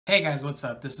Hey guys, what's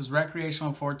up? This is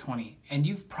Recreational 420, and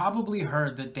you've probably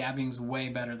heard that dabbing's way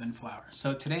better than flower.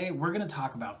 So today we're going to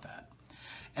talk about that.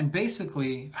 And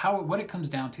basically, what it comes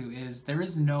down to is there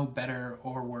is no better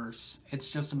or worse.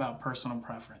 It's just about personal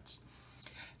preference.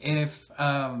 If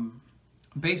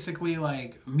basically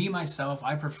like me myself,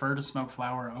 I prefer to smoke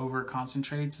flower over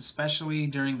concentrates, especially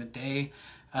during the day.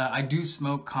 I do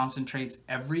smoke concentrates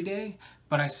every day,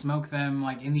 but I smoke them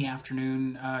like in the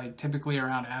afternoon, typically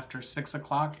around after 6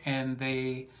 o'clock, and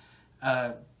they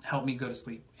help me go to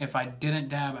sleep. If I didn't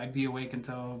dab, I'd be awake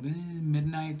until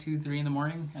midnight, 2, 3 in the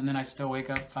morning, and then I still wake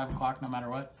up 5 o'clock no matter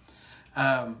what.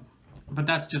 But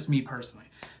that's just me personally.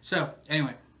 So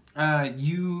anyway,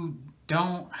 you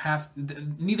don't have,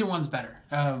 neither one's better.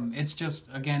 It's just,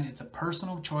 again, it's a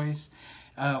personal choice.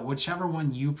 Whichever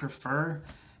one you prefer,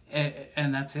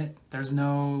 and that's it. There's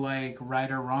no like right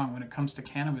or wrong when it comes to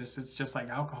cannabis. It's just like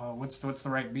alcohol. What's the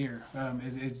right beer?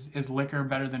 Is liquor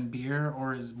better than beer,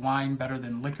 or is wine better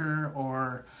than liquor,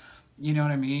 or you know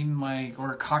what I mean? Like,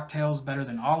 or cocktails better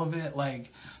than all of it?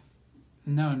 Like,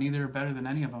 no, neither are better than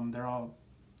any of them. They're all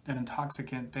an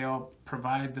intoxicant. They all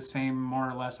provide the same more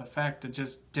or less effect at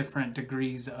just different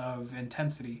degrees of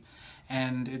intensity.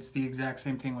 And it's the exact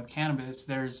same thing with cannabis.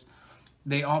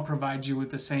 They all provide you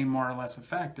with the same more or less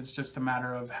effect. It's just a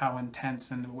matter of how intense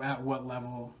and at what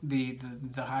level the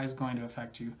high is going to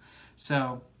affect you.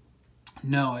 So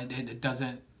no, it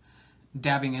doesn't.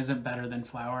 Dabbing isn't better than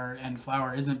flower, and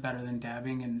flower isn't better than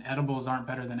dabbing, and edibles aren't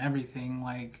better than everything.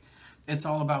 Like, it's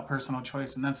all about personal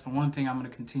choice, and that's the one thing I'm going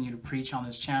to continue to preach on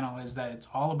this channel, is that it's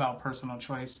all about personal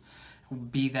choice,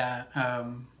 be that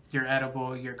your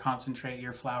edible, your concentrate,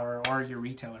 your flower, or your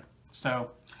retailer.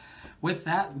 So with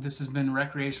that, this has been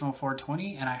Recreational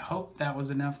 420, and I hope that was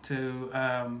enough to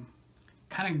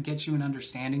kind of get you an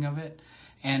understanding of it.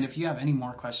 And if you have any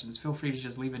more questions, feel free to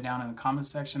just leave it down in the comment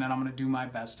section, and I'm going to do my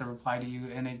best to reply to you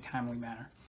in a timely manner.